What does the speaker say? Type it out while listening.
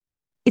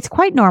It's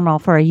quite normal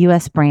for a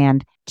U.S.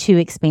 brand to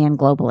expand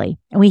globally,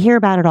 and we hear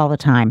about it all the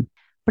time.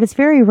 But it's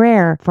very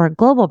rare for a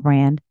global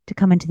brand to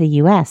come into the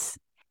U.S.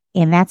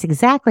 And that's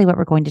exactly what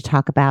we're going to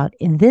talk about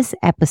in this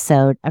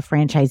episode of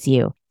Franchise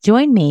U.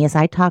 Join me as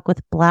I talk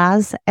with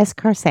Blas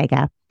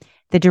Escarcega,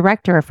 the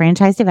Director of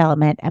Franchise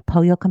Development at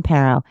Pollo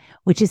Campero,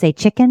 which is a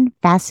chicken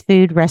fast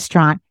food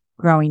restaurant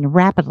growing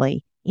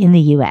rapidly in the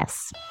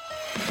U.S.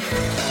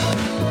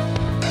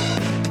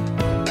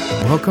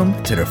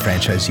 Welcome to the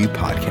Franchise U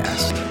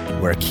podcast,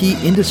 where key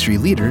industry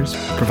leaders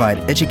provide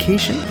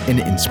education and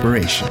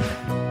inspiration.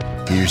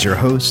 Here's your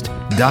host,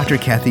 Dr.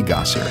 Kathy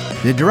Gosser,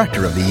 the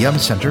Director of the Yum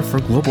Center for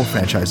Global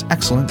Franchise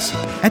Excellence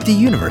at the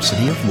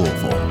University of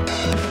Louisville.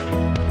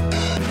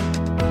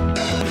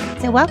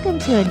 So welcome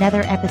to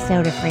another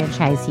episode of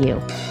Franchise U.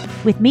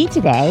 With me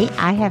today,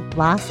 I have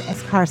Blas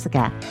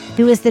Escarcega,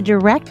 who is the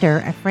Director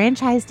of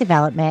Franchise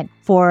Development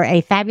for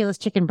a fabulous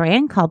chicken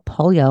brand called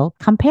Pollo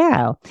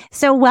Campero.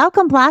 So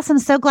welcome, Blas. I'm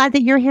so glad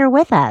that you're here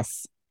with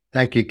us.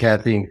 Thank you,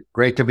 Kathy.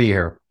 Great to be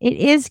here. It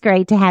is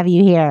great to have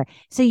you here.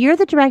 So you're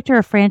the Director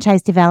of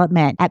Franchise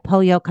Development at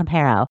Pollo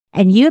Campero,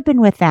 and you've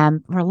been with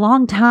them for a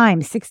long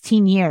time,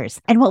 16 years.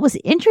 And what was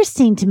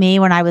interesting to me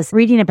when I was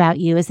reading about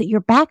you is that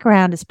your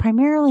background is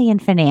primarily in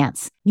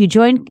finance. You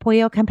joined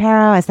Pollo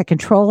Campero as the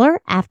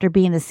controller after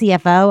being the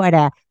CFO at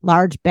a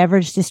large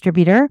beverage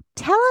distributor.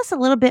 Tell us a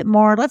little bit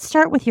more. Let's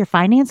start with your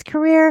finance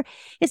career,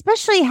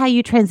 especially how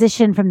you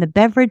transitioned from the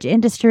beverage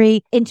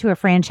industry into a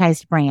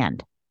franchised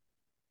brand.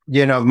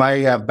 You know,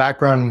 my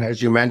background,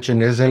 as you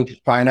mentioned, isn't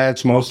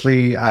finance.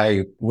 Mostly,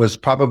 I was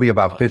probably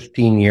about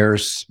 15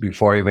 years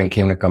before I even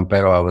came to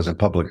Campero. I was in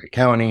public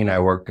accounting. I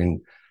worked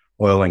in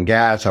oil and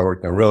gas. I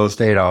worked in real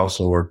estate. I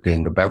also worked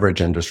in the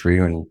beverage industry.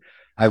 And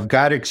I've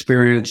got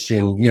experience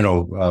in,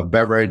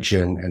 beverage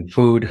and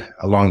food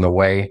along the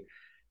way.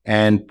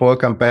 And Pollo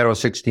Campero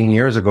 16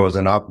 years ago was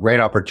a great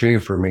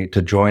opportunity for me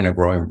to join a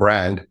growing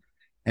brand.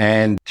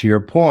 And to your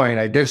point,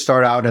 I did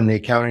start out in the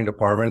accounting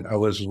department. I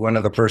was one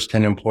of the first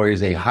 10 employees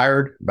they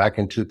hired back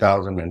in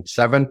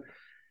 2007.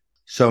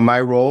 So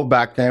my role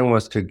back then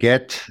was to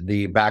get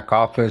the back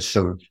office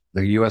of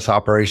the U.S.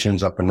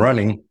 operations up and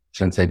running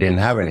since they didn't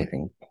have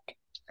anything.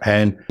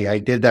 And I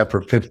did that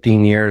for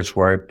 15 years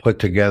where I put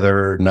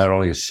together not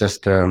only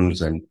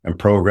systems and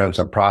programs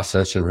and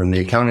processes and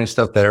the accounting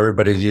stuff that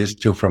everybody's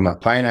used to from a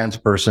finance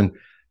person.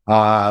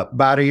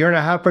 About a year and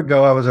a half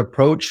ago, I was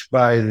approached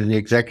by the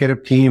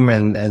executive team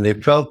and they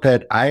felt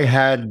that I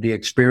had the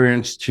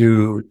experience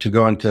to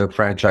go into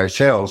franchise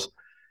sales.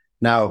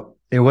 Now,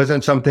 it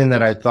wasn't something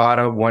that I thought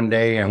of one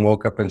day and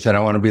woke up and said,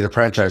 I want to be the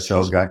franchise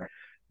sales guy.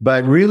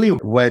 But really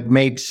what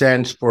made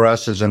sense for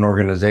us as an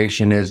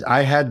organization is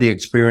I had the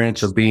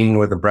experience of being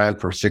with a brand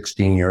for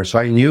 16 years. So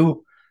I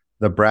knew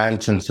the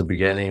brand since the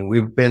beginning.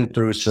 We've been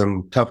through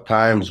some tough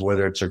times,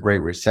 whether it's a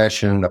great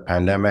recession, the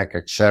pandemic,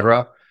 et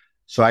cetera.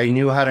 So I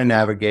knew how to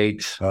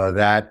navigate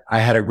that. I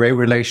had a great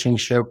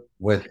relationship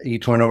with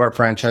each one of our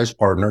franchise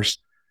partners.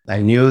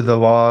 I knew the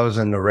laws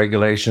and the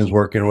regulations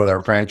working with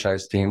our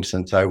franchise team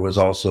since I was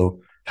also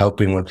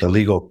helping with the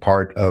legal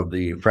part of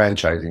the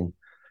franchising.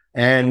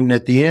 And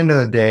at the end of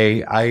the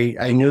day,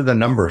 I knew the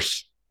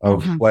numbers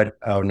of what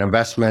an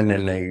investment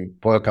in a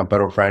Pollo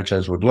Campero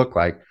franchise would look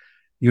like.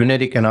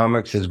 Unit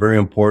economics is very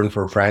important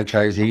for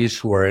franchisees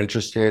who are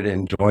interested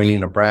in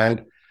joining a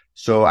brand.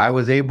 So I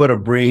was able to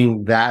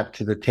bring that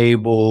to the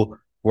table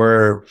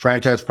where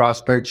franchise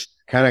prospects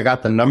kind of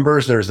got the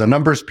numbers. There's a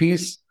numbers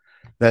piece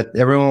that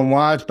everyone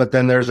wants, but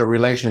then there's a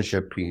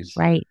relationship piece.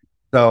 Right.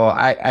 So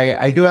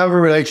I do have a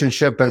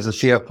relationship as a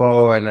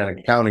CFO and an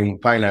accounting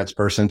finance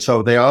person.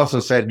 So they also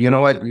said, you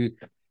know what,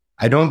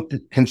 I don't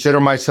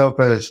consider myself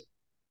as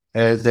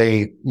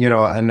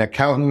an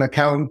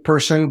accountant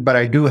person, but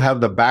I do have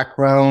the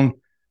background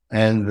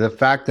and the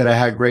fact that I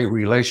had great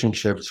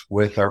relationships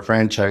with our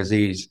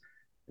franchisees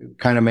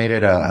kind of made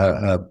it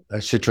a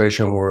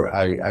situation where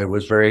I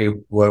was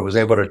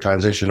able to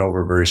transition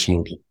over very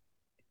smoothly.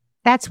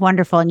 That's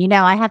wonderful. And,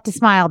 I have to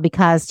smile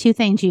because two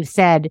things you've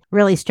said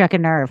really struck a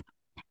nerve.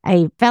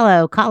 A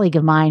fellow colleague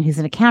of mine who's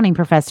an accounting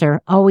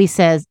professor always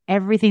says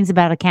everything's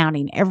about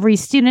accounting. Every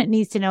student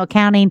needs to know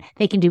accounting.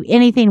 They can do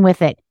anything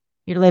with it.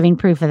 You're living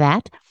proof of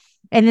that.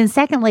 And then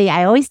secondly,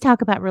 I always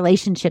talk about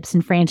relationships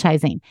and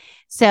franchising.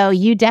 So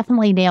you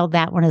definitely nailed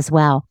that one as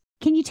well.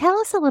 Can you tell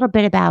us a little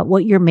bit about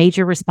what your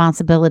major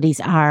responsibilities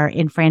are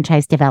in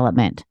franchise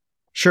development?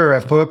 Sure.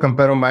 At Pollo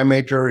Campero, my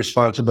major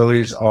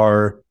responsibilities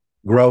are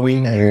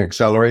growing and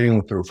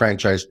accelerating through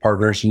franchise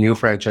partners, new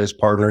franchise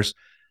partners.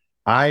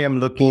 I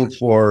am looking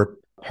for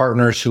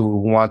partners who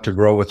want to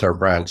grow with our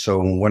brand. So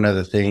one of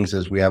the things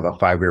is we have a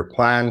 5-year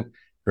plan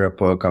here at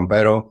Pollo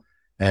Campero.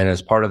 And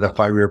as part of the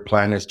 5-year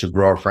plan is to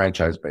grow our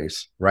franchise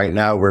base. Right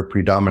now, we're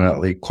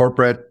predominantly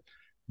corporate.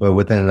 But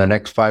within the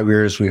next 5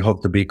 years, we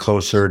hope to be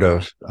closer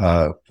to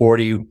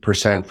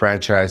 40%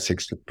 franchise,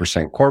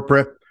 60%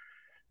 corporate.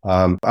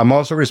 I'm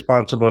also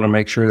responsible to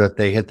make sure that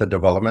they hit the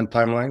development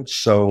timelines.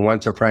 So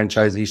once a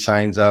franchisee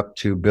signs up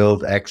to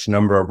build X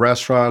number of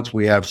restaurants,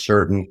 we have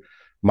certain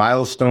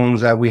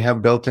milestones that we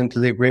have built into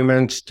the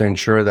agreements to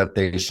ensure that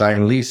they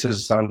sign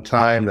leases on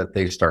time, that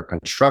they start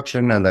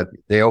construction, and that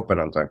they open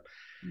on time.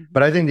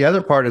 But I think the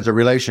other part is a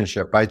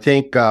relationship. I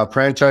think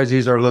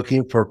franchisees are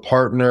looking for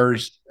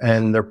partners,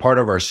 and they're part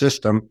of our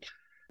system,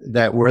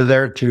 that we're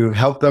there to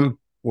help them.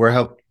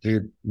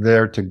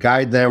 There to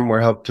guide them. We're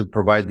help to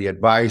provide the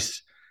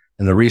advice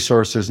and the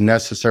resources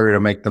necessary to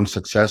make them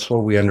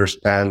successful. We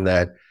understand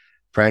that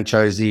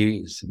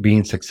franchisees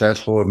being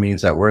successful, it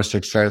means that we're a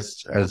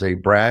success as a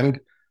brand.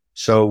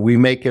 So we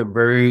make it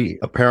very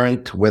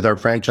apparent with our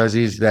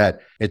franchisees that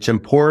it's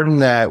important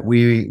that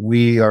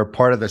we are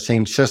part of the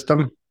same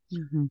system.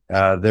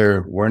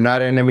 We're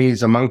not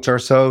enemies amongst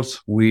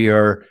ourselves. We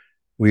are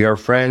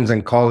friends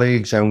and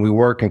colleagues, and we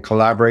work and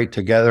collaborate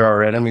together.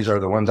 Our enemies are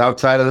the ones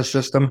outside of the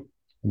system,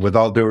 with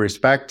all due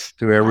respect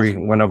to every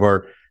one of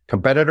our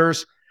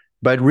competitors.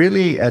 But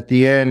really, at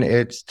the end,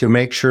 it's to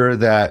make sure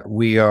that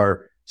we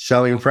are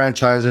selling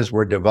franchises,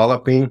 we're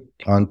developing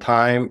on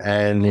time,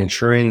 and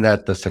ensuring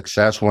that the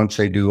success, once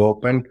they do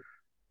open,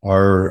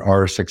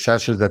 are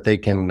successes that they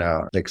can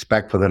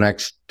expect for the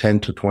next 10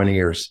 to 20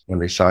 years when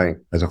they sign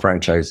as a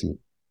franchisee.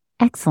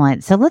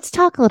 Excellent. So let's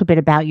talk a little bit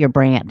about your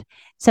brand.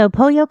 So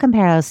Pollo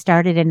Campero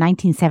started in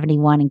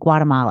 1971 in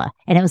Guatemala,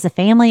 and it was a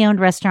family-owned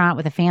restaurant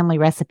with a family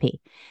recipe.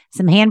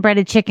 Some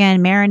hand-breaded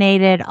chicken,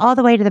 marinated all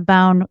the way to the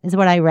bone is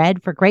what I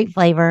read, for great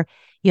flavor.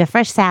 You have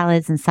fresh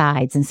salads and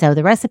sides. And so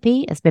the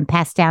recipe has been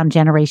passed down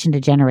generation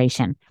to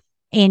generation.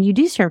 And you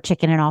do serve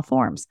chicken in all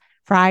forms,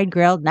 fried,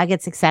 grilled,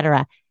 nuggets,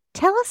 etc.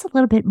 Tell us a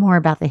little bit more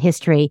about the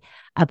history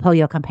of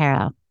Pollo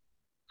Campero.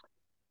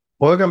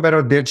 Pollo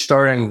Campero did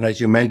start in,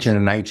 as you mentioned,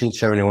 in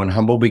 1971,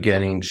 humble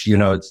beginnings.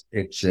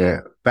 It's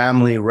a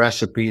family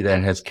recipe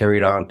that has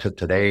carried on to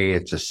today.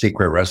 It's a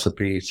secret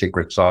recipe,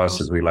 secret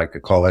sauce, as we like to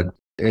call it.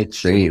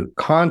 It's a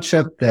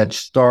concept that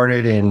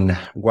started in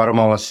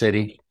Guatemala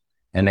City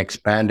and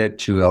expanded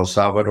to El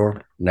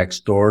Salvador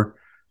next door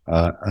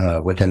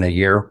within a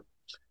year.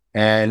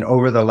 And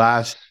over the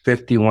last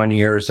 51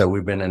 years that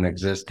we've been in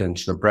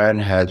existence, the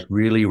brand has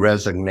really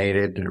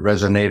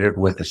resonated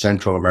with the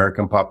Central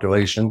American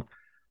population.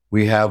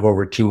 We have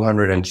over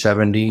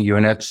 270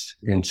 units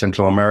in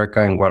Central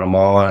America, in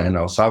Guatemala and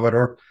El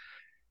Salvador.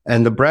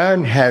 And the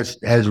brand has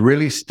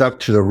really stuck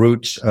to the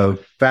roots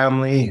of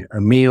family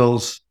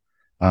meals,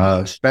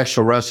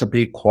 special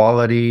recipe,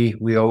 quality.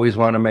 We always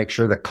want to make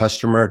sure the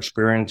customer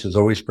experience is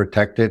always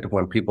protected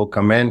when people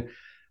come in.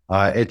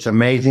 It's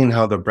amazing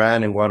how the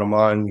brand in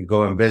Guatemala, and you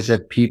go and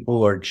visit,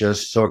 people are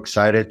just so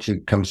excited to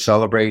come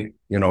celebrate,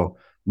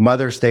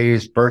 Mother's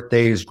Days,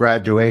 birthdays,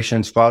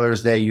 graduations,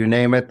 Father's Day, you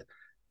name it.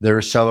 There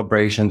are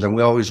celebrations, and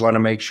we always want to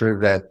make sure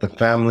that the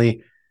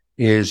family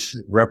is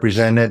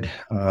represented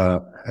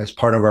as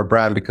part of our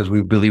brand, because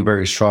we believe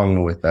very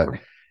strongly with that.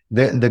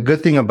 The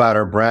good thing about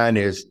our brand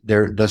is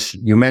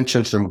you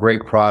mentioned some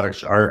great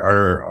products.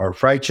 Our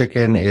fried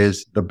chicken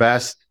is the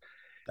best.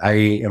 I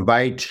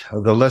invite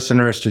the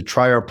listeners to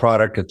try our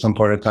product at some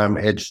point in time.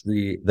 It's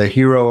the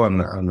hero on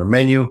the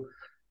menu,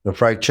 the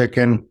fried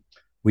chicken.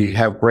 We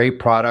have great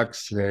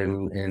products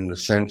in the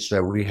sense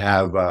that we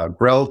have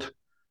grilled.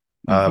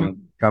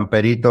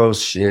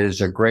 Camperitos is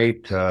a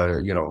great,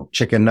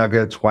 chicken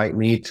nuggets, white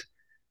meat.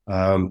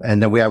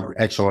 And then we have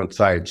excellent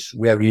sides.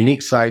 We have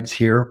unique sides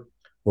here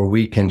where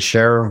we can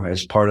share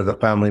as part of the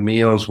family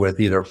meals with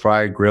either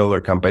fried, grilled,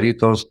 or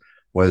camperitos,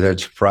 whether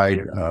it's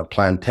fried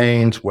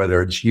plantains,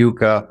 whether it's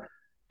yuca,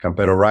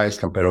 campero rice,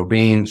 campero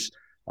beans.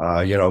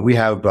 We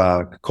have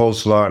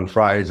coleslaw and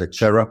fries,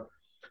 etc.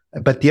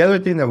 But the other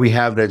thing that we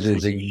have that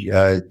is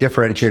a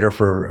differentiator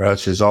for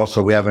us is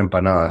also we have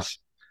empanadas.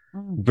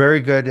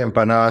 Very good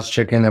empanadas,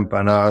 chicken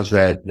empanadas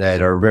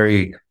that are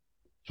very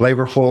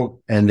flavorful,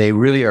 and they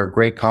really are a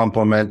great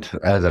complement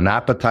as an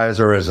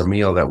appetizer, as a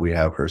meal that we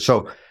have here.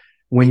 So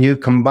when you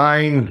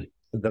combine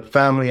the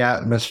family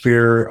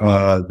atmosphere,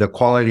 the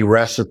quality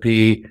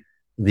recipe,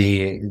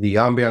 the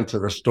ambiance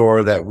of the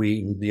store, that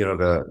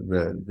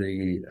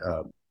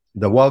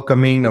the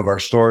welcoming of our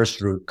stores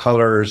through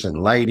colors and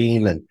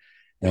lighting,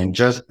 and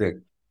just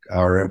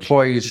our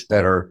employees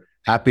that are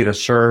happy to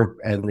serve,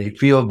 and they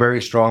feel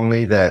very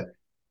strongly that,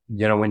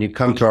 when you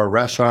come to our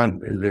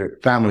restaurant, their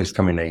family's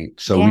coming to eat.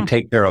 So we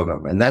take care of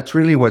them. And that's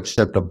really what's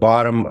at the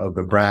bottom of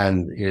the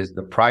brand, is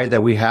the pride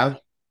that we have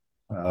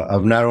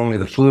of not only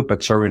the food,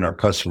 but serving our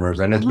customers.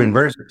 And it's been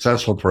very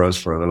successful for us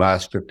for the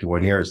last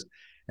 51 years.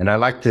 And I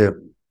like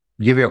to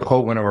give you a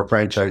quote one of our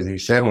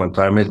franchisees said one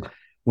time is,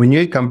 when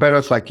you eat Campero,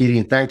 it's like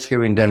eating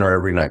Thanksgiving dinner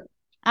every night.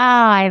 Oh,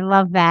 I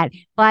love that.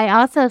 Well, I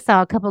also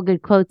saw a couple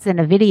good quotes in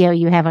a video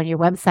you have on your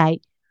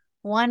website.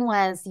 One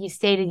was, you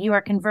stated you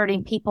are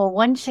converting people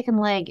one chicken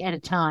leg at a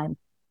time.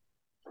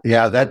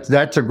 Yeah,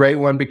 that's a great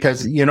one,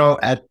 because,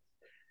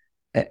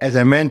 as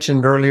I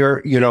mentioned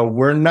earlier,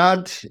 we're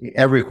not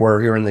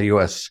everywhere here in the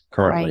U.S.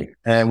 currently. Right.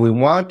 And we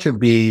want to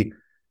be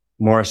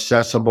more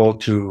accessible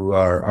to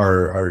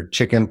our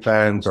chicken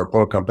fans, our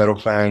Pollo Campero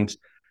fans.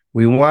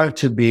 We want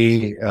to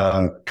be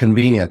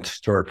convenient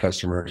to our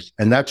customers.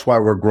 And that's why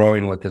we're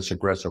growing with this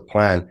aggressive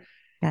plan.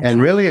 Gotcha.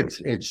 And really,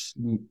 it's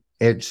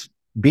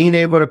being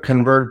able to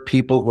convert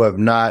people who have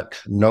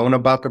not known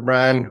about the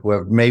brand, who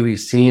have maybe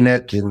seen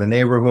it in the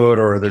neighborhood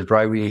or they're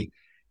driving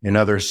in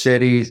other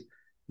cities,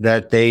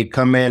 that they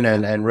come in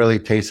and really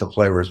taste the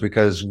flavors,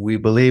 because we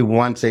believe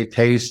once they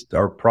taste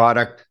our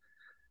product,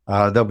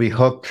 they'll be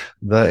hooked.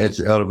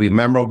 It'll be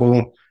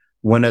memorable.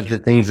 One of the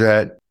things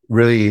that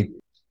really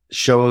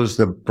shows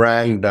the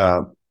brand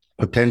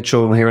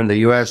potential here in the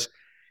U.S.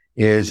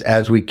 is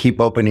as we keep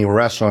opening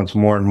restaurants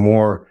more and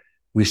more,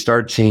 we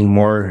start seeing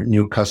more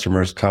new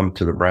customers come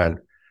to the brand.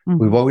 Mm-hmm.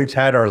 We've always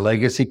had our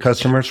legacy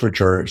customers, which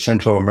are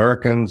Central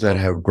Americans that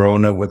have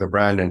grown up with the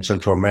brand in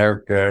Central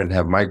America and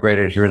have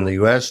migrated here in the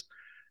U.S.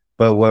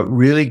 But what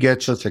really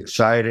gets us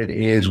excited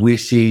is we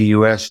see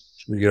U.S.,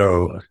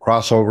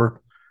 crossover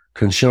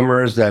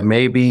consumers that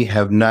maybe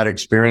have not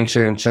experienced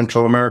it in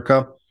Central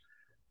America,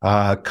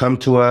 come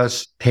to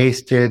us,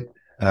 taste it.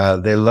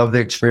 They love the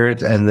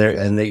experience, and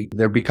they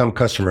become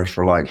customers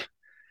for life.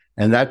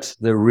 And that's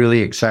the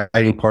really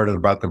exciting part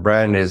about the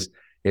brand is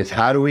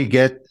how do we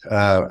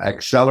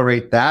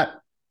accelerate that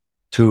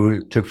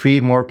to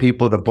feed more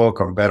people the Pollo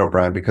Campero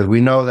brand? Because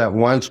we know that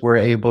once we're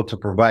able to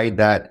provide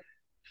that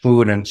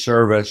food and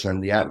service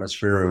and the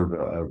atmosphere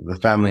of the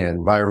family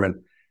environment,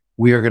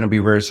 we are going to be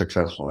very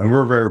successful. And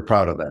we're very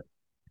proud of that.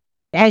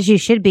 As you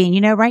should be.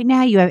 And, right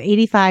now you have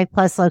 85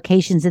 plus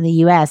locations in the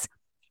U.S.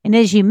 And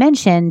as you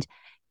mentioned,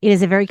 it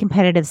is a very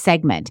competitive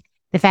segment.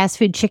 The fast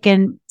food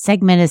chicken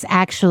segment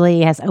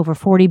has over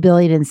 40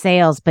 billion in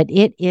sales, but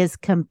it is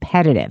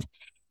competitive.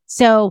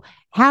 So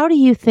how do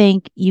you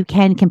think you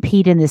can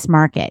compete in this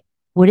market?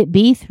 Would it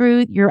be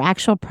through your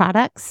actual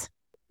products?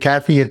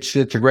 Kathy, it's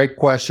a great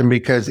question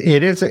because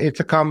it's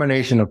a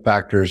combination of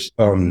factors.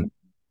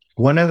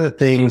 One of the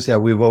things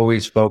that we've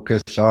always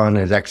focused on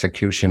is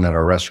execution at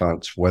our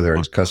restaurants, whether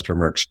it's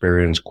customer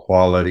experience,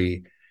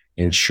 quality,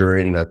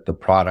 ensuring that the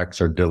products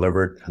are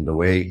delivered the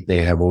way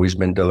they have always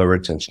been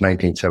delivered since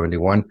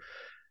 1971.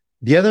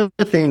 The other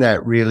thing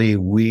that really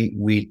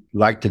we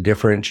like to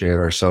differentiate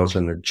ourselves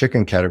in the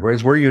chicken category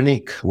is we're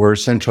unique. We're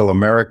Central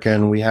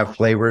American. We have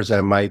flavors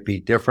that might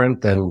be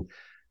different than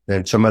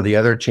some of the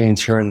other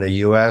chains here in the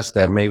U.S.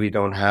 that maybe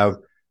don't have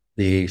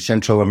the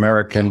Central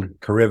American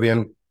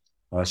Caribbean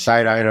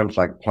side items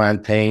like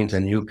plantains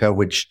and yuca,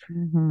 which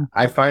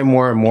I find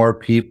more and more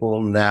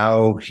people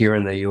now here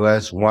in the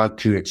U.S. want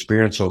to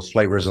experience those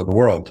flavors of the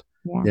world.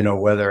 Yeah.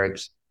 Whether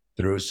it's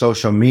through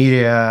social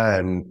media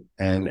and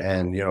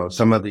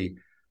some of the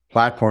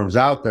platforms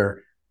out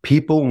there,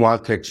 people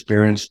want to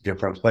experience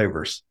different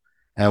flavors.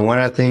 And one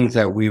of the things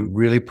that we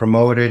really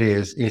promoted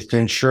is to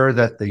ensure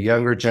that the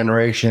younger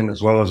generation,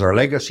 as well as our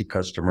legacy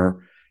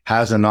customer,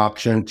 has an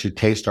option to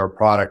taste our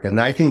product. And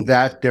I think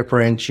that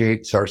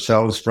differentiates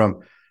ourselves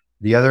from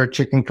the other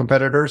chicken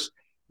competitors.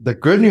 The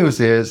good news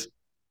is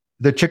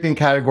the chicken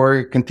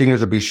category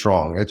continues to be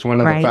strong. It's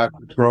one of the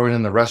fastest growing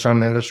in the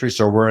restaurant industry.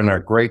 So we're in a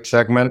great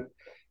segment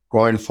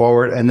going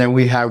forward. And then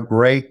we have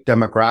great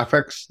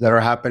demographics that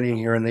are happening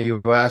here in the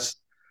U.S.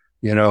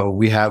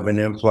 We have an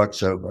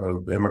influx of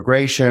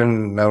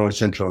immigration, not only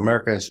Central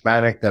America,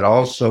 Hispanic, that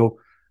also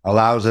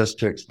allows us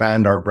to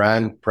expand our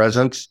brand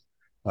presence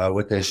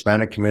with the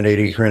Hispanic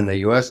community here in the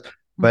U.S.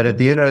 But at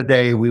the end of the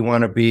day, we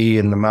want to be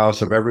in the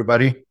mouths of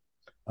everybody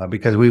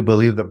because we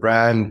believe the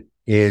brand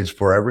is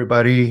for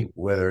everybody,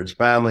 whether it's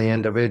family,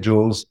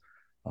 individuals,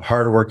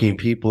 hardworking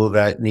people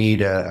that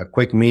need a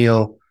quick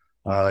meal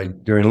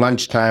during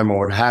lunchtime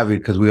or what have you,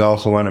 because we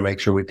also want to make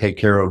sure we take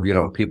care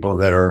of, people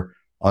that are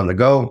on the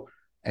go.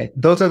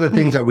 Those are the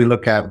things that we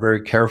look at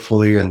very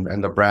carefully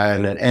in the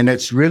brand. And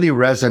it's really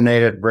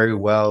resonated very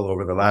well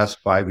over the last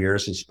 5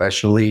 years,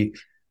 especially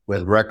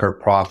with record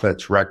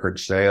profits, record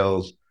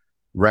sales,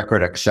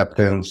 record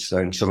acceptance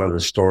in some of the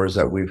stores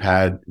that we've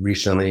had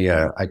recently.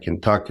 I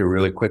can talk to you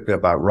really quickly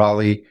about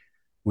Raleigh.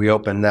 We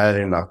opened that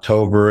in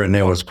October and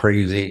it was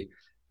crazy.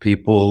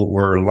 People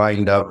were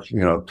lined up,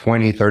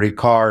 20, 30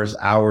 cars,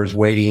 hours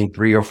waiting,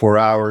 3 or 4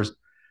 hours.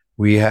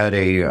 We had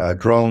a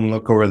drone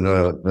look over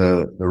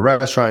the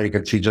restaurant. You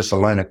could see just a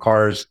line of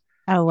cars.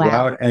 Oh,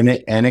 wow. And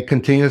it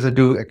continues to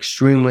do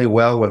extremely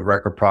well with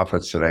record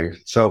profits today.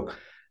 So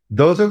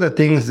those are the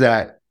things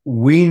that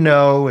we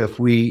know if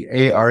we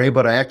are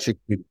able to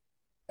execute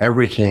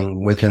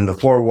everything within the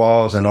four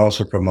walls and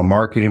also from a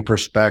marketing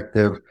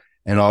perspective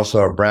and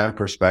also a brand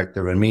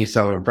perspective and me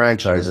selling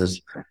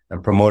franchises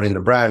and promoting the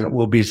brand,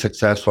 will be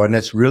successful. And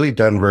it's really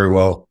done very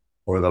well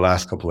over the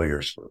last couple of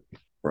years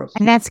for us.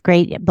 And that's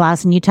great,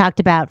 Blas. And you talked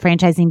about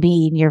franchising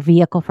being your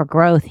vehicle for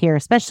growth here,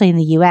 especially in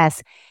the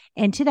U.S.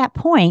 And to that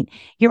point,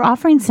 you're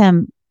offering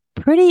some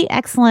pretty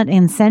excellent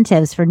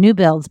incentives for new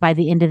builds by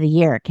the end of the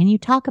year. Can you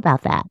talk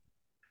about that?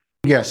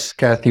 Yes,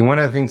 Kathy. One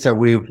of the things that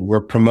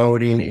we're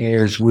promoting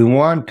is we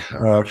want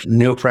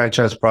new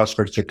franchise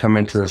prospects to come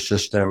into the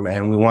system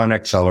and we want to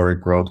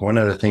accelerate growth. One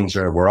of the things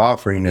that we're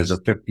offering is a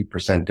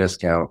 50%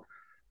 discount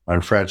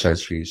on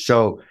franchise fees.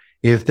 So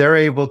if they're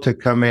able to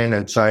come in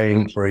and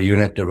sign for a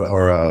unit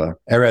or a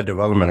area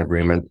development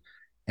agreement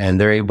and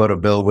they're able to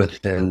build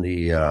within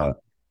the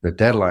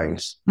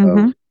deadlines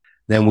of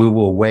then we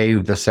will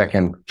waive the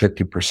second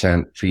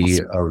 50% fee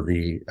of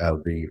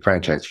the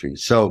franchise fee.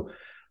 So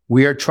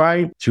we are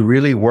trying to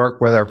really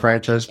work with our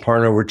franchise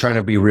partner. We're trying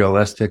to be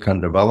realistic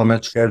on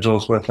development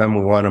schedules with them.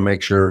 We want to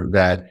make sure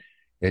that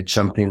it's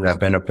something that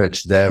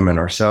benefits them and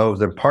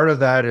ourselves. And part of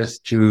that is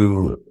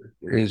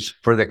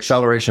for the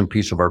acceleration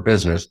piece of our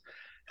business.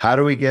 How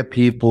do we get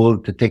people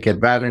to take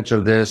advantage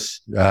of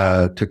this,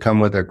 to come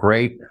with a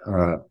great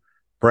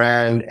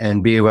brand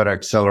and be able to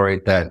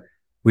accelerate that?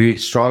 We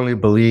strongly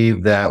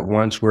believe that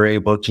once we're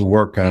able to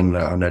work on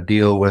a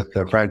deal with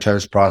the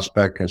franchise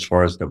prospect as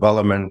far as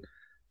development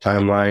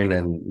timeline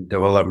and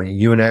development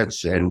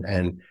units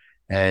and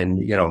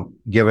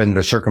given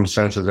the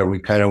circumstances that we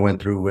kind of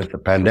went through with the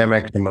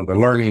pandemic, some of the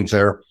learnings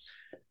there,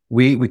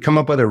 we come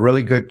up with a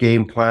really good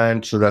game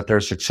plan so that they're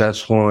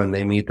successful and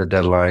they meet the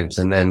deadlines.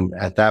 And then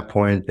at that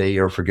point, they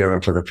are forgiven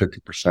for the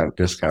 50%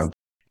 discount.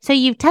 So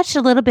you've touched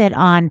a little bit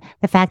on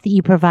the fact that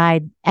you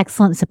provide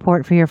excellent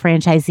support for your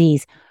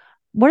franchisees.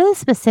 What are the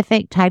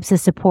specific types of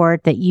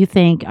support that you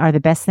think are the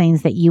best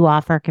things that you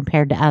offer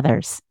compared to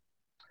others?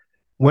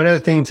 One of the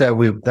things that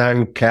we've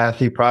done,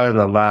 Kathy, probably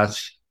the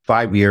last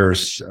 5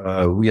 years,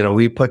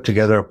 we put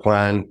together a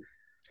plan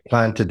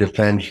to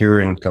defend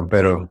here in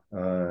Campero.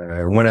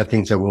 One of the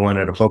things that we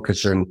wanted to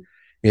focus on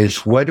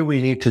is what do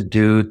we need to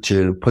do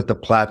to put the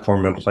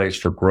platform in place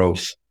for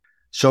growth?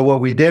 So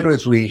what we did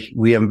was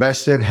we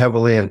invested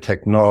heavily in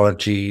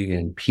technology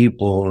and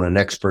people and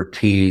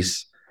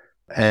expertise.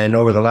 And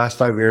over the last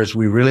 5 years,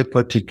 we really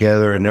put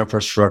together an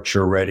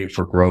infrastructure ready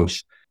for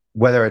growth.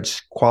 Whether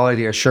it's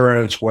quality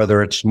assurance,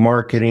 whether it's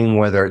marketing,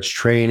 whether it's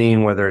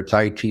training, whether it's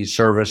IT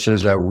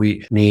services that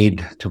we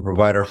need to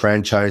provide our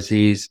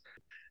franchisees.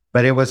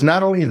 But it was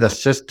not only the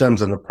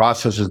systems and the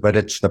processes, but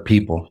it's the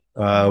people.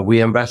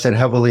 We invested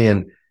heavily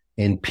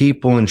in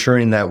people,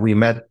 ensuring that we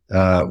met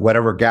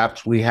whatever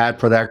gaps we had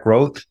for that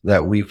growth,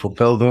 that we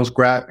fulfilled those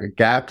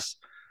gaps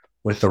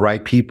with the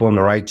right people and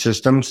the right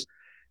systems.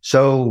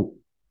 So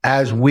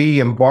as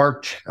we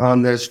embarked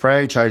on this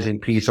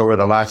franchising piece over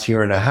the last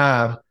year and a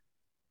half,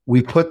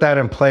 we put that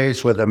in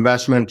place with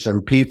investments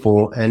and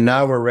people, and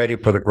now we're ready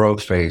for the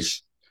growth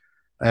phase.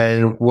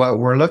 And what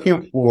we're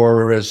looking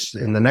for is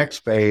in the next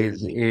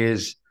phase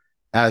is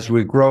as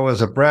we grow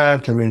as a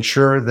brand to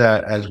ensure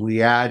that as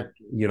we add,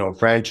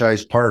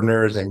 franchise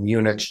partners and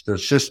units to the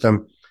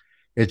system,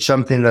 it's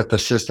something that the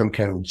system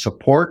can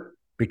support,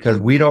 because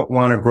we don't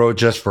want to grow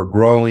just for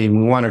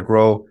growing. We want to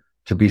grow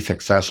to be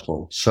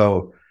successful.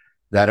 So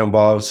that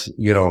involves,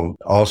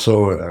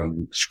 also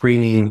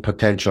screening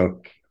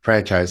potential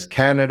franchise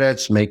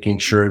candidates, making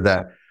sure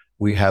that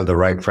we have the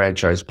right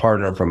franchise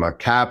partner from a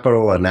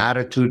capital and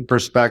attitude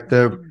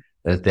perspective,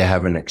 that they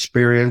have an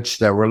experience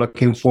that we're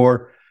looking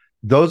for.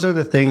 Those are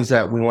the things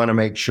that we want to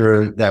make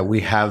sure that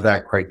we have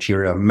that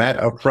criteria met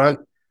up front.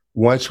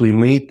 Once we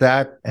meet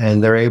that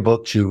and they're able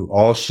to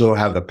also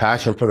have the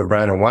passion for the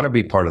brand and want to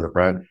be part of the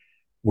brand,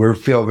 we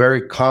feel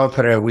very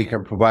confident we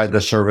can provide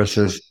the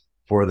services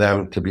for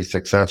them to be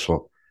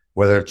successful,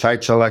 whether it's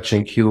site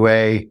selection,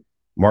 QA,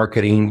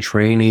 marketing,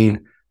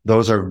 training.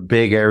 Those are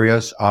big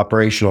areas.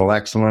 Operational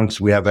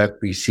excellence. We have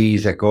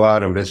FBCs that go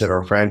out and visit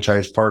our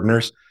franchise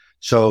partners.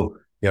 So,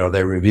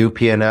 they review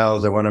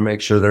P&Ls. They want to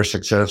make sure they're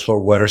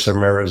successful. What are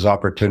some areas,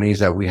 opportunities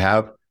that we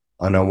have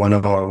on a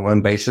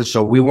one-on-one basis?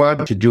 So we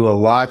want to do a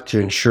lot to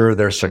ensure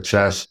their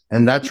success.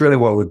 And that's really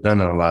what we've done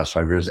in the last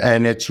 5 years.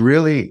 And it's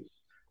really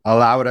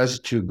allowed us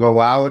to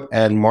go out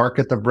and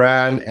market the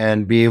brand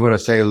and be able to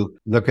say,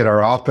 look at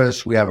our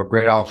office. We have a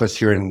great office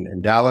here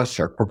in Dallas.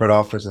 Our corporate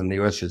office in the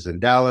U.S. is in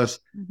Dallas.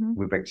 Mm-hmm.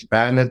 We've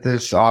expanded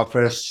this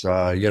office.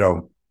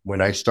 When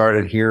I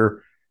started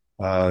here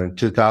in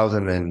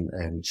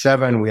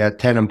 2007, we had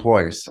 10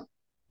 employees.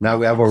 Now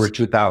we have over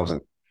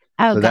 2,000.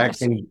 Oh, so gosh.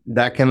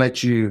 that can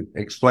let you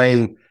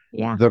explain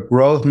the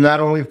growth, not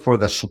only for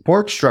the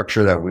support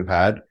structure that we've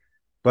had,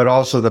 but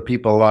also the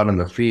people out in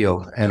the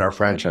field and our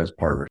franchise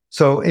partners.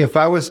 So if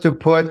I was to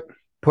put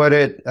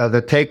it,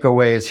 the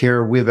takeaways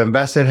here, we've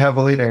invested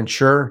heavily to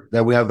ensure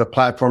that we have the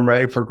platform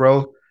ready for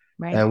growth.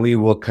 Right. And we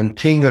will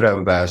continue to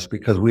invest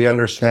because we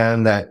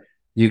understand that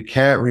you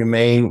can't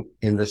remain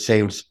in the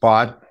same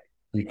spot.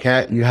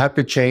 You have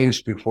to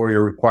change before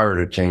you're required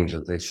to change,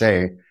 as they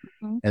say.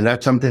 Mm-hmm. And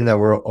that's something that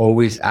we're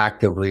always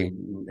actively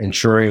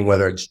ensuring,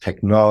 whether it's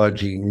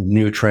technology,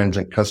 new trends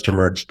and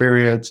customer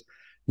experience,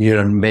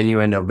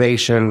 menu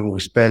innovation. We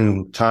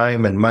spend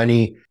time and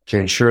money to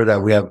ensure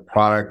that we have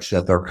products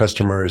that our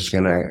customer is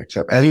going to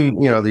accept.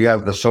 And, you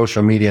have the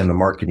social media and the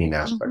marketing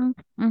aspect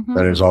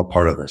that is all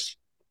part of this.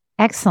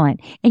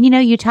 Excellent. And,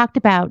 you talked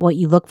about what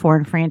you look for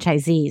in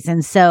franchisees.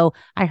 And so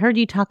I heard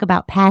you talk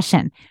about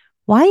passion.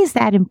 Why is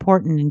that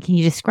important? And can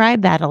you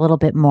describe that a little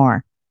bit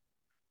more?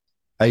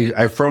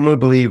 I firmly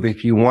believe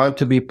if you want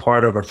to be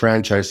part of a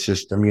franchise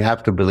system, you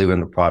have to believe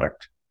in the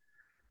product.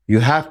 You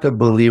have to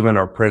believe in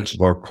our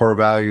principle, our core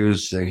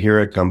values here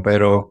at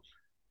Campero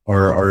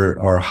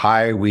are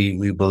high.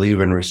 We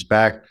believe in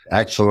respect,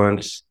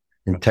 excellence,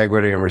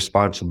 integrity, and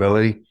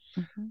responsibility.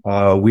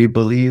 Mm-hmm. We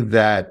believe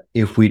that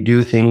if we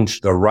do things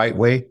the right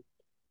way,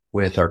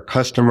 with our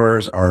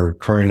customers, our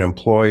current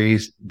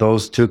employees.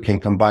 Those two can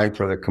combine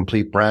for the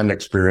complete brand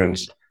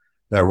experience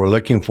that we're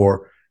looking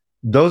for.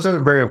 Those are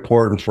very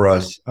important for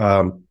us.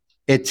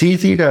 It's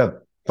easy to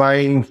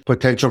find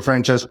potential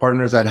franchise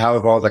partners that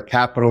have all the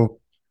capital,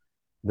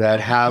 that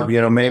have,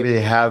 maybe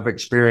they have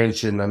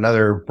experience in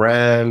another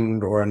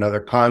brand or another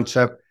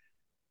concept,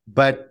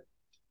 but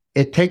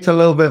it takes a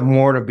little bit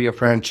more to be a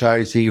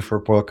franchisee for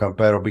Pollo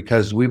Campero,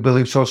 because we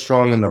believe so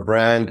strong in the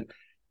brand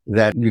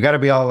that you got to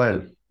be all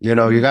in. You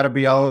got to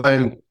be all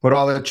in, put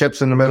all the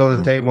chips in the middle of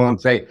the table and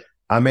say,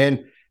 I'm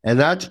in. And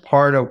that's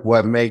part of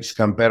what makes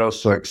Campero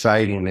so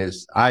exciting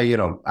is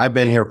I've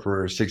been here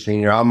for 16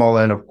 years. I'm all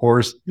in, of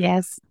course.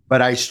 Yes.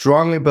 But I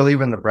strongly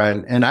believe in the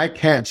brand, and I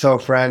can't sell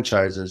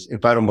franchises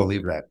if I don't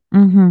believe that.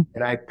 Mm-hmm.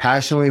 And I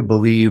passionately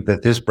believe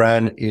that this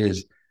brand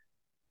is,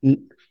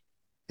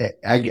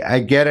 I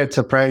get it's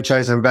a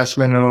franchise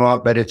investment and a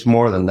lot, but it's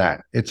more than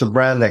that. It's a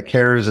brand that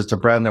cares. It's a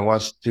brand that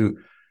wants to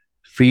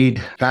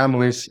feed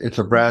families. It's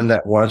a brand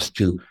that wants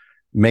to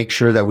make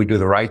sure that we do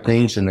the right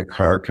things in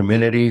our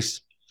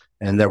communities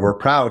and that we're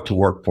proud to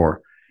work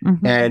for.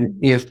 Mm-hmm. And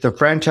if the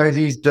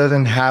franchisees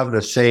doesn't have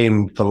the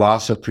same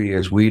philosophy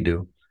as we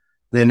do,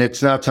 then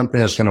it's not something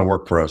that's going to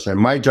work for us. And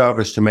my job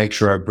is to make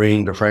sure I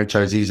bring the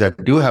franchisees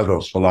that do have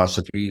those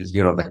philosophies,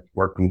 the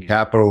working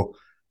capital,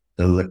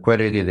 the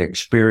liquidity, the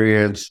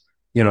experience,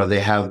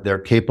 they're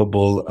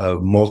capable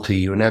of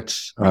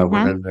multi-units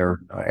within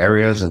their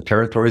areas and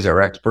territories.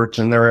 They're experts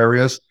in their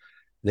areas.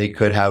 They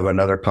could have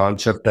another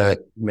concept that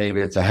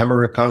maybe it's a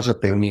hamburger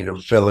concept. They need to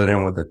fill it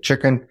in with a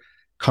chicken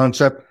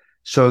concept.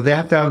 So they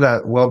have to have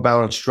that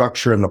well-balanced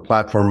structure in the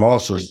platform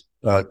also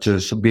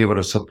to be able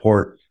to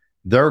support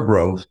their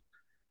growth.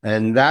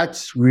 And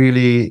that's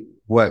really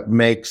what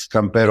makes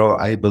Campero,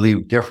 I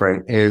believe,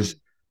 different is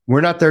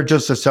we're not there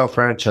just to sell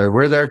franchise.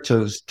 We're there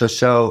to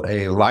sell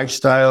a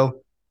lifestyle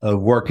of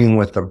working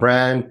with the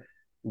brand.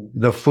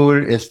 The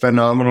food is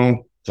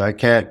phenomenal. So I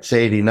can't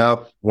say it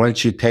enough.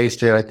 Once you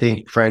taste it, I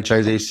think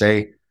franchisees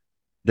say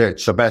that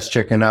it's the best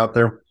chicken out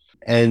there.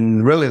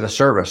 And really the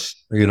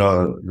service,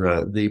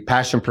 the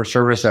passion for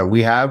service that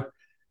we have,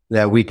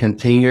 that we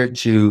continue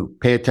to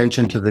pay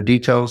attention to the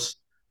details,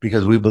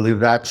 because we believe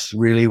that's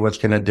really what's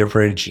going to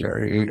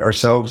differentiate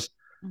ourselves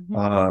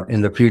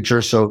in the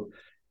future. So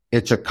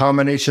it's a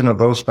combination of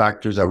those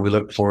factors that we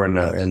look for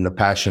in the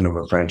passion of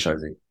a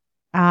franchisee.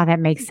 Ah, that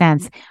makes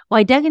sense. Well,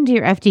 I dug into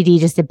your FDD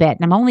just a bit, and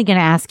I'm only going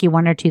to ask you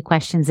one or two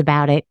questions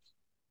about it.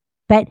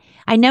 But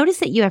I noticed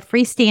that you have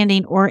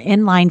freestanding or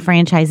inline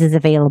franchises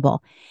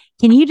available.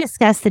 Can you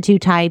discuss the two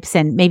types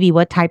and maybe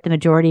what type the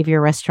majority of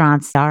your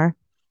restaurants are?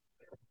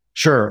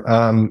 Sure.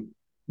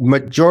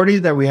 Majority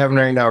that we have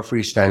right now are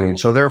freestanding.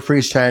 So they're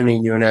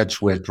freestanding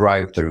units with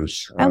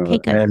drive-throughs. Okay,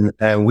 good.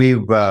 And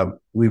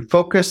we've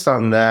focused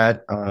on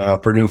that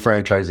for new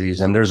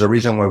franchisees. And there's a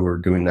reason why we're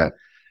doing that.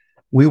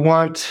 We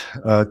want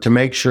to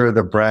make sure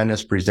the brand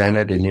is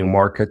presented in new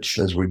markets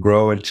as we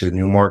grow into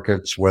new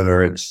markets,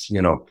 whether it's,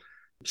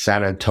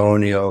 San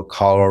Antonio,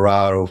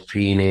 Colorado,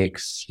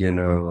 Phoenix,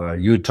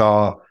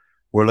 Utah.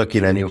 We're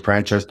looking at a new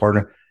franchise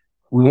partner.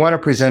 We want to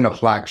present a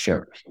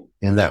flagship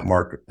in that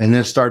market and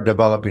then start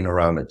developing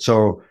around it.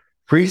 So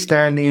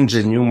freestandings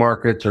in new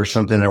markets are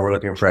something that we're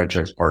looking at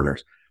franchise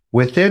partners.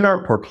 Within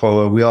our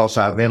portfolio, we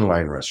also have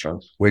inline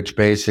restaurants, which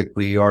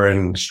basically are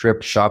in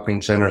strip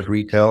shopping centers,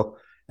 retail,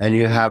 and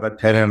you have a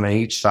tenant on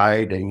each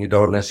side, and you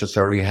don't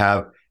necessarily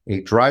have a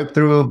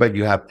drive-through, but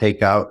you have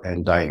takeout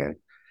and dine-in.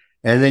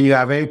 And then you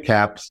have end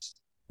caps,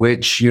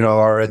 which,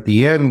 are at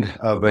the end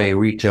of a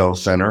retail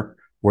center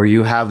where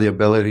you have the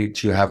ability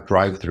to have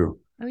drive-through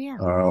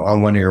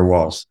on one of your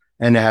walls.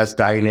 And it has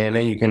dine-in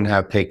and you can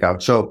have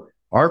takeout. So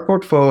our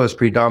portfolio is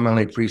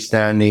predominantly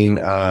freestanding,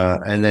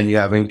 and then you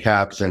have end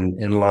caps and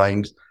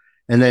inlines.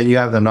 And then you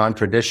have the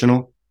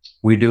non-traditional.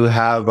 We do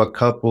have a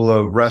couple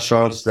of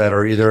restaurants that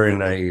are either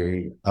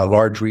in a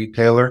large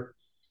retailer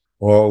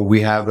or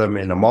we have them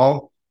in a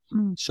mall.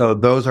 So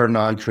those are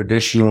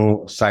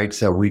non-traditional sites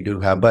that we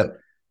do have. But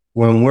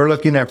when we're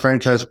looking at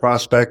franchise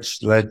prospects,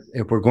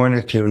 if we're going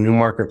into a new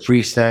market,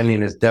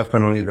 freestanding is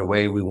definitely the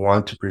way we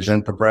want to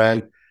present the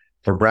brand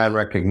for brand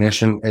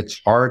recognition.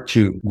 It's hard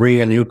to bring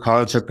a new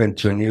concept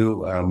into a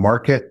new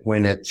market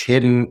when it's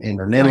hidden in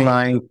an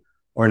inline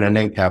or in an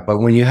end cap. But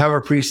when you have a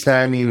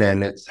freestanding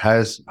and it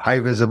has high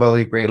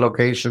visibility, great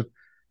location,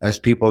 as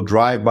people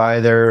drive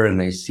by there and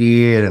they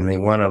see it and they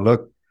want to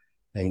look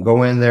and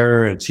go in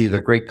there and see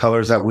the great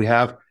colors that we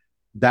have,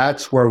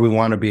 that's where we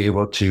want to be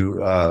able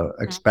to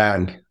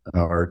expand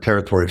our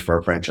territories for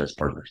our franchise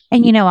partners.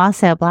 And,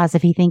 also, Blas,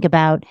 if you think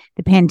about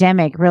the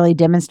pandemic really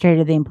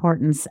demonstrated the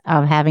importance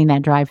of having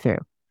that drive-through.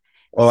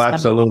 Oh,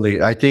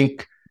 absolutely. I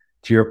think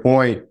to your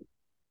point,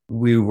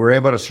 we were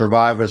able to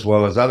survive as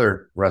well as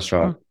other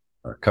restaurant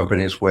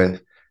companies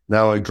with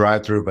not only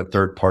drive-through, but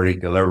third-party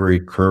delivery,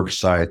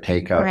 curbside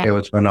takeout. Correct. It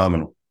was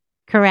phenomenal.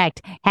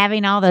 Correct.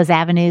 Having all those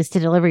avenues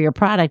to deliver your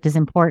product is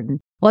important.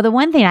 Well, the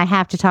one thing I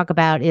have to talk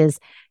about is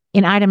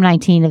in item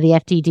 19 of the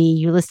FDD,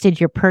 you listed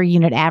your per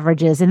unit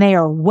averages, and they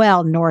are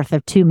well north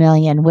of $2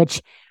 million,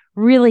 which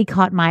really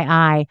caught my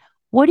eye.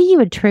 What do you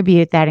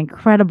attribute that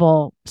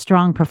incredible,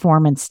 strong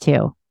performance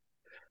to?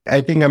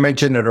 I think I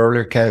mentioned it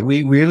earlier, Kat.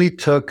 We really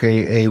took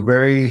a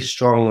very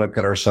strong look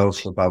at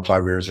ourselves about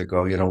 5 years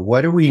ago.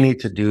 What do we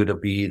need to do to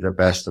be the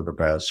best of the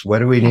best? What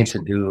do we need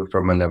to do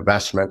from an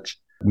investment,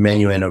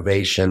 menu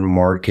innovation,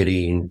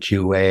 marketing,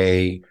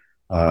 QA,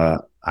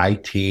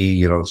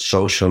 IT,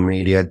 social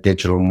media,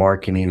 digital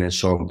marketing is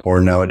so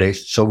important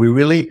nowadays. So we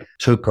really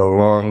took a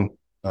long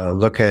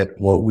look at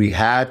what we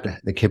had,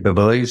 the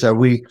capabilities that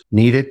we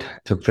needed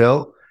to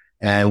fill.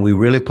 And we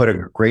really put a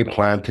great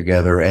plan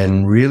together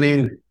and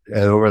really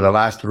over the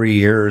last 3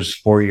 years,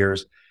 4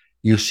 years,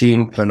 you've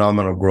seen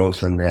phenomenal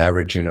growth in the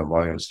average unit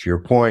volumes. To your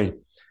point,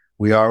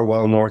 we are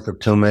well north of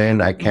 2 million.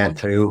 I can't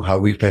tell you how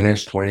we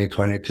finished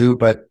 2022,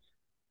 but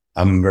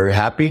I'm very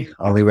happy.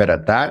 I'll leave it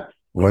at that.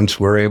 Once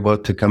we're able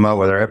to come out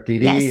with our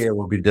FDD, yes, it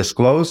will be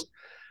disclosed.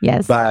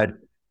 Yes. But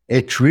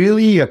it's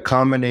really a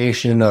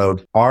combination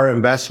of our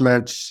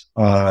investments,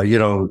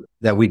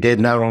 that we did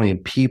not only in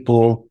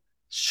people,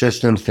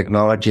 systems,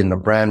 technology, and the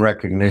brand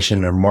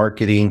recognition and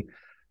marketing.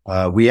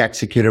 We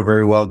executed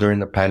very well during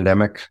the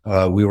pandemic.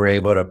 We were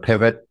able to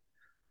pivot.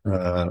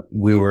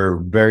 We were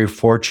very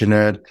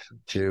fortunate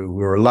we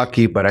were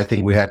lucky, but I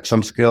think we had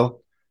some skill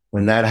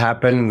when that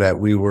happened, that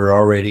we were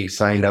already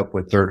signed up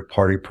with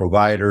third-party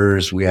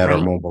providers. We had our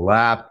mobile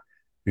app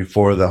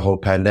before the whole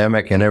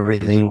pandemic and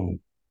everything.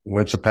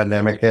 Once the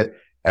pandemic hit,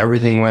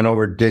 everything went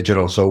over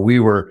digital. So we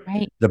were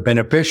the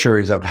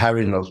beneficiaries of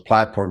having those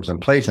platforms in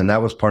place. And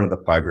that was part of the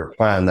 5-year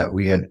plan that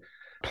we had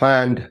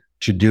planned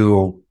to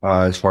do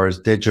as far as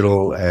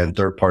digital and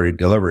third-party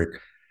delivery.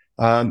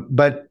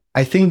 But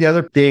I think the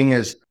other thing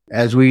is,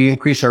 as we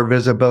increase our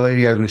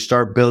visibility, as we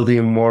start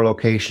building more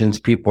locations,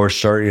 people are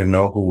starting to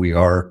know who we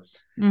are.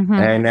 Mm-hmm.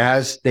 And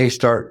as they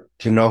start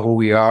to know who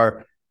we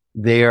are,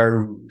 they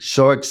are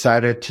so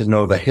excited to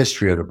know the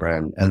history of the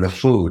brand and the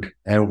food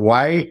and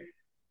why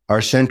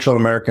are Central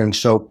Americans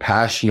so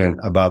passionate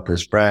about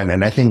this brand.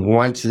 And I think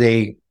once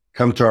they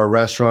come to our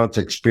restaurants,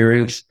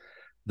 experience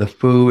the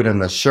food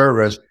and the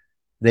service,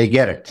 they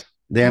get it.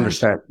 They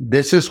understand.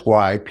 This is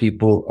why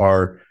people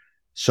are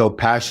so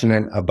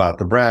passionate about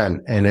the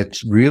brand. And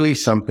it's really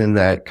something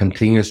that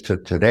continues to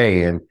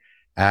today. And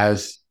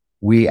as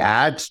we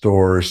add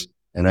stores,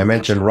 and I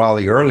mentioned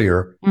Raleigh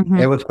earlier,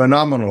 it was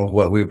phenomenal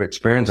what we've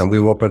experienced. And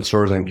we've opened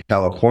stores in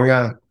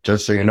California.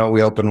 Just so you know,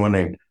 we opened one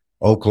in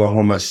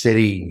Oklahoma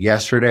City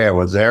yesterday. I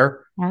was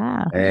there.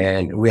 Wow.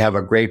 And we have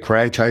a great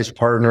franchise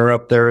partner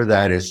up there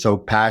that is so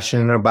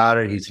passionate about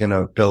it. He's going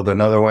to build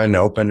another one,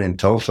 open in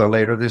Tulsa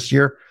later this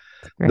year.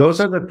 Great. Those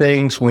are the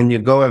things when you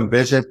go and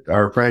visit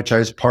our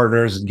franchise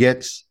partners,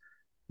 gets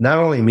not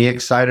only me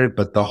excited,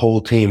 but the whole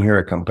team here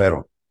at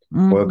Campero,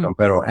 Pollo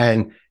Campero.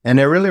 And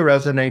it really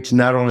resonates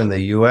not only in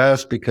the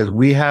U.S. because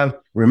we have,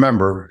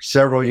 remember,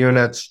 several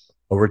units,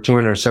 over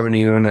 270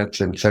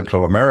 units in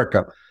Central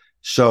America.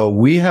 So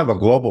we have a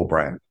global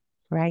brand.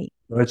 Right.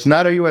 It's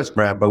not a U.S.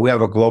 brand, but we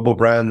have a global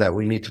brand that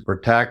we need to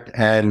protect.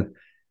 And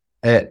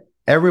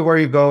everywhere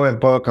you go in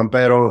Pollo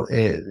Campero,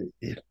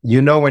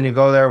 when you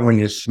go there, when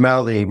you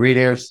smell the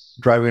ingredients,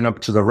 driving up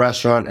to the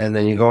restaurant, and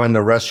then you go in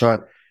the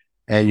restaurant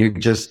and you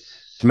just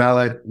smell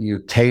it, you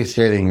taste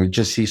it, and you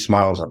just see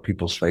smiles on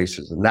people's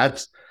faces. And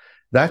that's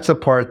the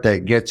part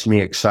that gets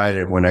me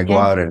excited when I go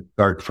out and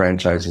start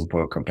franchising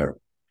Pollo Campero.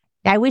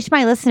 I wish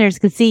my listeners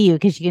could see you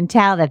because you can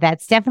tell that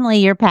that's definitely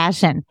your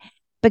passion.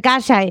 But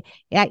gosh,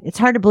 it's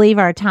hard to believe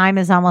our time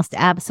is almost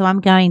up. So I'm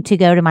going to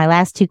go to my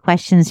last 2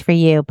 questions for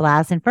you,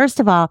 Blas. And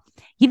first of all,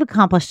 you've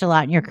accomplished a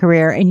lot in your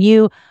career and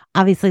you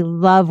obviously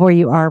love where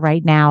you are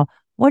right now.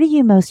 What are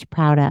you most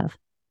proud of?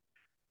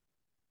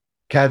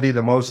 Kathy,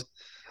 the most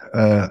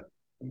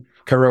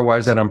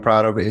career-wise that I'm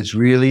proud of is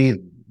really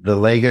the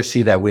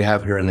legacy that we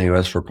have here in the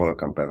U.S. for Pollo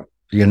Campero.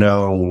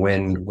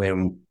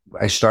 When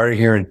I started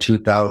here in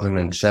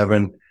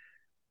 2007,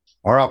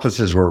 our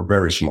offices were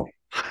very small.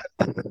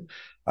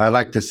 I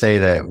like to say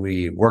that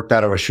we worked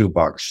out of a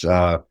shoebox.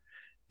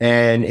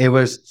 And it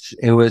was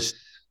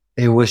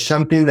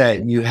something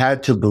that you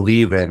had to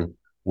believe in,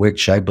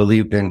 which I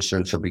believed in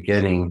since the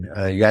beginning.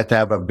 You had to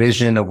have a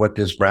vision of what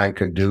this brand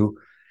could do.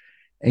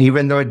 And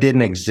even though it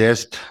didn't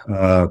exist,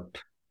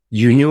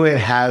 you knew it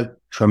had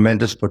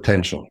tremendous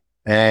potential.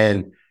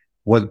 And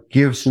what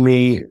gives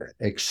me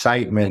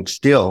excitement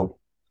still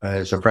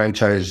as a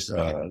franchise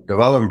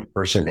development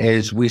person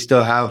is we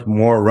still have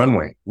more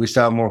runway. We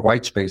still have more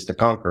white space to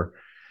conquer.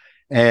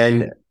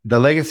 And the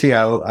legacy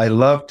I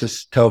love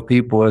to tell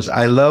people is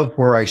I love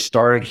where I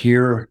started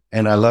here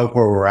and I love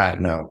where we're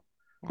at now.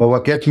 But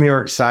what gets me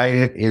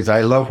excited is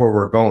I love where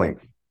we're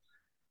going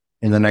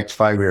in the next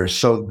 5 years.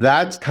 So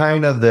that's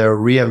kind of the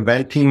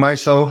reinventing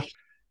myself.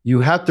 You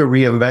have to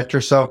reinvent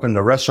yourself in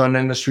the restaurant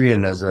industry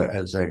and as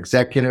an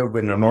executive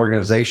in an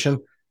organization.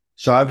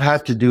 So I've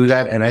had to do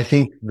that. And I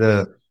think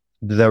the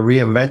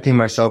reinventing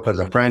myself as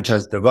a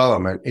franchise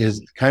development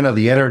is kind of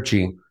the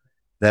energy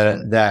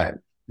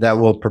that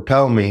will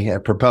propel me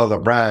and propel the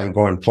brand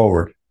going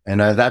forward. And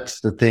that's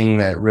the thing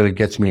that really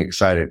gets me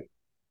excited.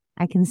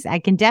 I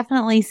can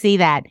definitely see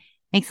that.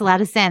 Makes a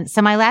lot of sense.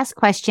 So my last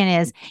question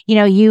is,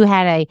 you've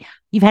had a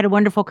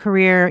wonderful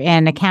career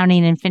in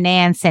accounting and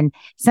finance, and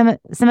some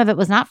of it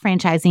was not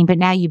franchising, but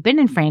now you've been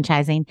in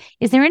franchising.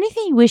 Is there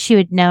anything you wish you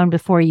had known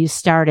before you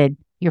started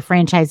your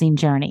franchising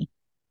journey?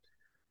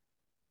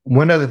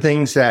 One of the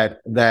things that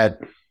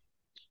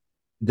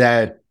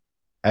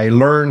I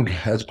learned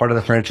as part of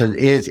the franchise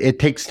is it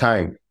takes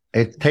time.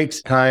 It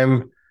takes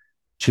time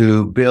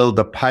to build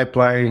a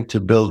pipeline,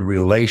 to build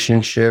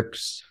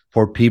relationships,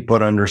 for people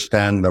to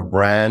understand the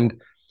brand.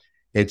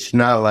 It's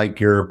not like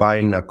you're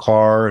buying a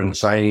car and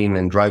signing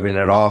and driving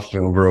it off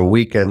over a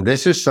weekend.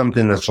 This is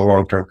something that's a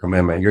long-term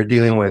commitment. You're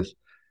dealing with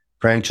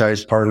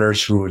franchise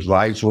partners whose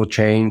lives will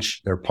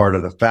change. They're part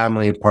of the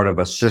family, part of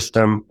a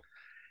system.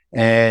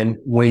 And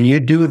when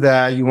you do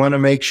that, you want to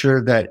make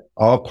sure that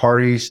all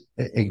parties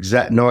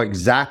know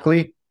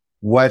exactly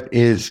what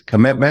is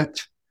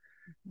commitment,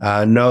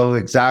 know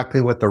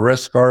exactly what the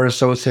risks are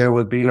associated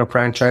with being a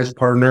franchise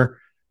partner,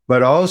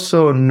 but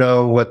also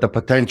know what the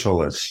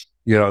potential is.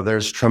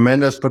 There's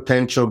tremendous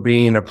potential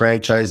being a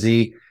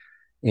franchisee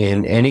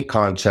in any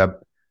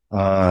concept.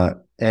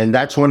 And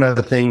that's one of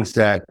the things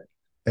that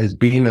is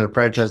being in the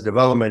franchise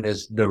development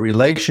is the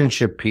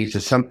relationship piece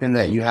is something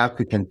that you have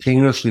to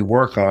continuously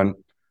work on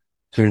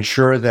to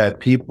ensure that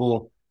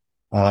people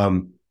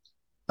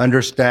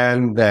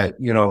understand that,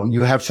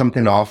 you have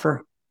something to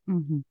offer.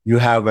 Mm-hmm. You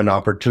have an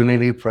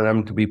opportunity for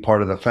them to be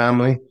part of the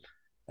family.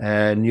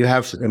 And you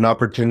have an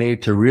opportunity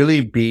to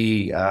really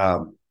be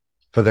for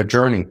the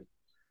journey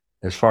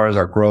as far as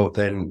our growth.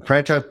 And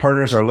franchise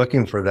partners are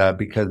looking for that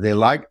because they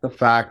like the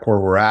fact where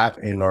we're at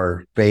in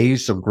our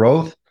phase of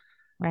growth,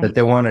 right, that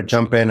they want to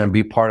jump in and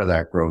be part of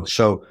that growth.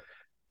 So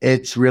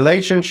it's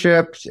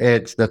relationships,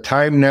 it's the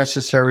time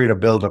necessary to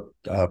build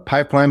a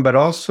pipeline, but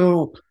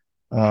also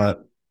the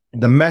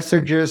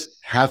messages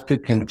have to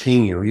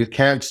continue. You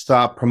can't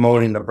stop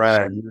promoting the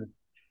brand.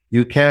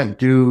 You can't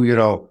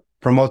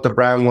promote the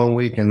brand 1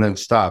 week and then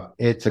stop.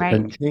 It's a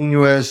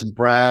continuous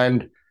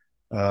brand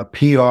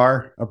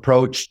PR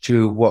approach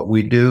to what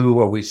we do,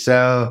 what we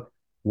sell,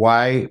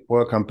 why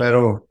Pollo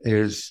Campero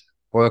is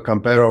Pollo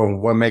Campero,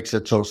 and what makes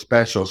it so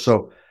special.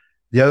 So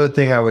the other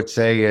thing I would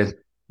say is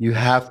you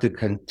have to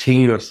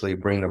continuously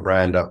bring the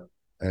brand up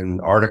in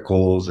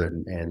articles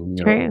and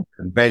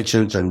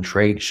conventions and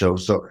trade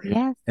shows. So,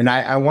 yes. And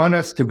I want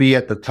us to be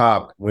at the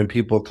top when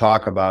people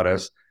talk about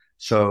us.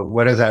 So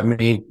what does that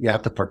mean? You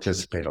have to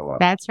participate a lot.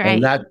 That's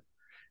right.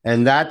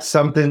 And that's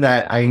something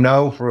that I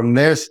know from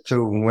this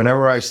to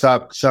whenever I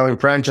stop selling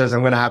franchise, I'm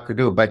going to have to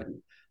do. But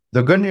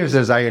the good news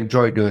is I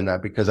enjoy doing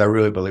that because I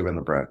really believe in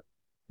the brand.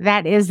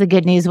 That is the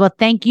good news. Well,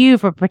 thank you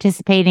for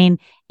participating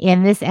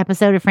in this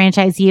episode of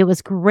Franchise You. It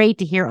was great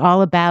to hear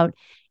all about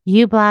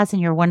you, Blas,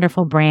 and your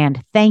wonderful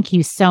brand. Thank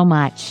you so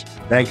much.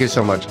 Thank you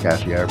so much,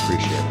 Kathy. I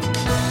appreciate it.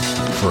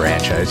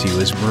 Franchise You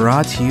is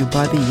brought to you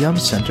by the Yum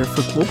Center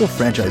for Global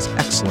Franchise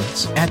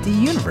Excellence at the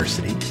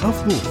University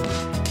of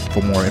Louisville.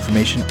 For more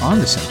information on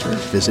the center,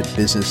 visit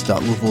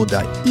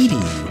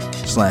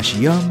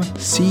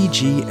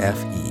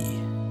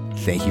business.louisville.edu/YUMCGFE.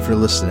 Thank you for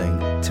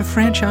listening to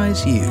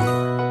Franchise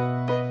You.